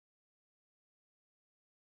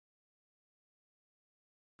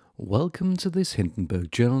Welcome to this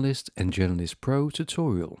Hindenburg Journalist and Journalist Pro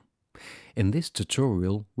tutorial. In this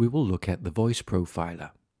tutorial, we will look at the voice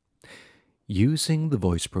profiler. Using the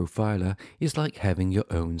voice profiler is like having your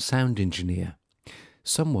own sound engineer,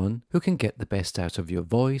 someone who can get the best out of your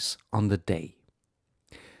voice on the day.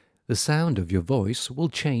 The sound of your voice will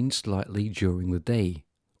change slightly during the day,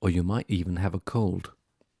 or you might even have a cold.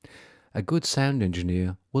 A good sound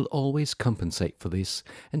engineer will always compensate for this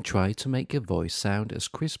and try to make your voice sound as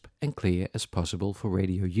crisp and clear as possible for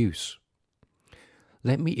radio use.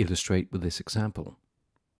 Let me illustrate with this example.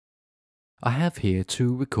 I have here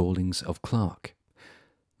two recordings of Clark.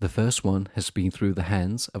 The first one has been through the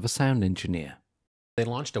hands of a sound engineer. They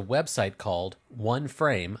launched a website called One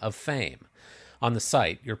Frame of Fame. On the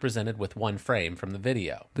site, you're presented with one frame from the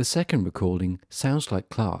video. The second recording sounds like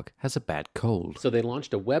Clark has a bad cold. So they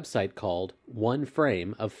launched a website called One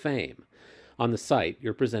Frame of Fame. On the site,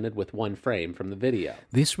 you're presented with one frame from the video.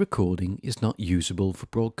 This recording is not usable for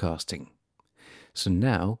broadcasting. So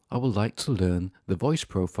now I would like to learn the voice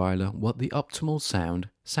profiler what the optimal sound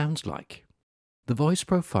sounds like. The voice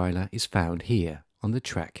profiler is found here on the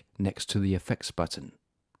track next to the effects button.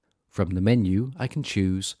 From the menu, I can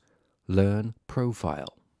choose Learn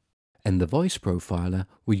Profile, and the voice profiler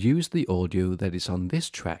will use the audio that is on this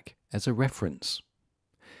track as a reference.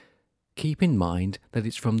 Keep in mind that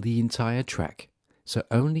it's from the entire track, so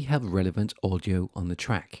only have relevant audio on the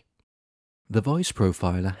track. The voice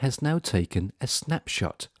profiler has now taken a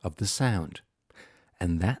snapshot of the sound,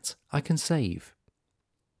 and that I can save.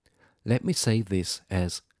 Let me save this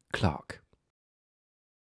as Clark.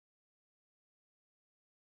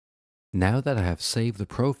 Now that I have saved the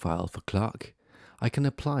profile for Clark, I can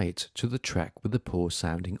apply it to the track with the poor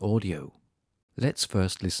sounding audio. Let's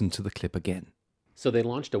first listen to the clip again. So they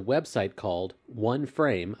launched a website called One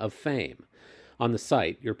Frame of Fame. On the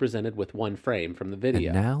site, you're presented with one frame from the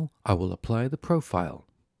video. And now I will apply the profile.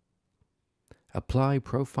 Apply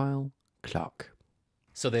profile, Clark.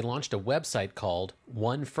 So they launched a website called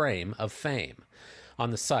One Frame of Fame. On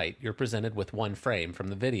the site, you're presented with one frame from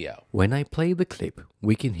the video. When I play the clip,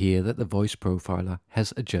 we can hear that the voice profiler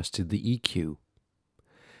has adjusted the EQ.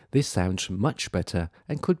 This sounds much better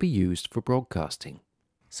and could be used for broadcasting.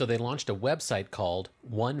 So they launched a website called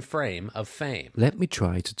One Frame of Fame. Let me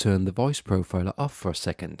try to turn the voice profiler off for a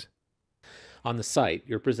second. On the site,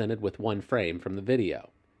 you're presented with one frame from the video.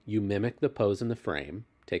 You mimic the pose in the frame,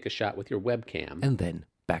 take a shot with your webcam, And then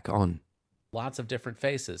back on. Lots of different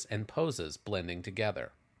faces and poses blending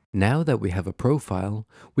together. Now that we have a profile,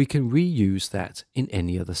 we can reuse that in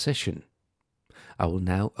any other session. I will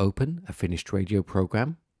now open a finished radio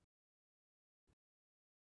program.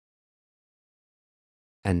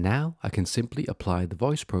 And now I can simply apply the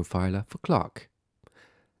voice profiler for Clark.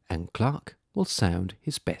 And Clark will sound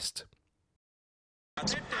his best.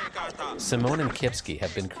 Simone and Kipski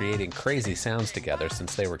have been creating crazy sounds together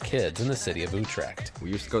since they were kids in the city of Utrecht.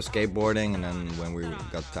 We used to go skateboarding, and then when we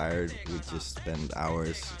got tired, we'd just spend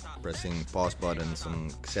hours pressing pause buttons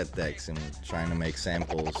on cassette decks and trying to make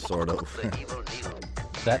samples, sort of.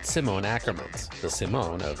 That's Simone Ackermans, the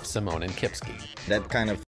Simone of Simone and Kipski. That kind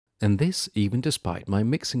of. And this even despite my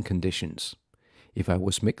mixing conditions. If I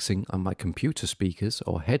was mixing on my computer speakers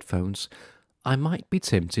or headphones, I might be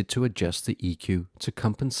tempted to adjust the EQ to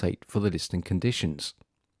compensate for the listening conditions.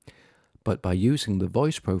 But by using the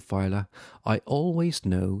voice profiler, I always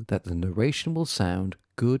know that the narration will sound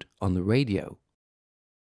good on the radio.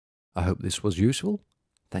 I hope this was useful.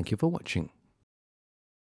 Thank you for watching.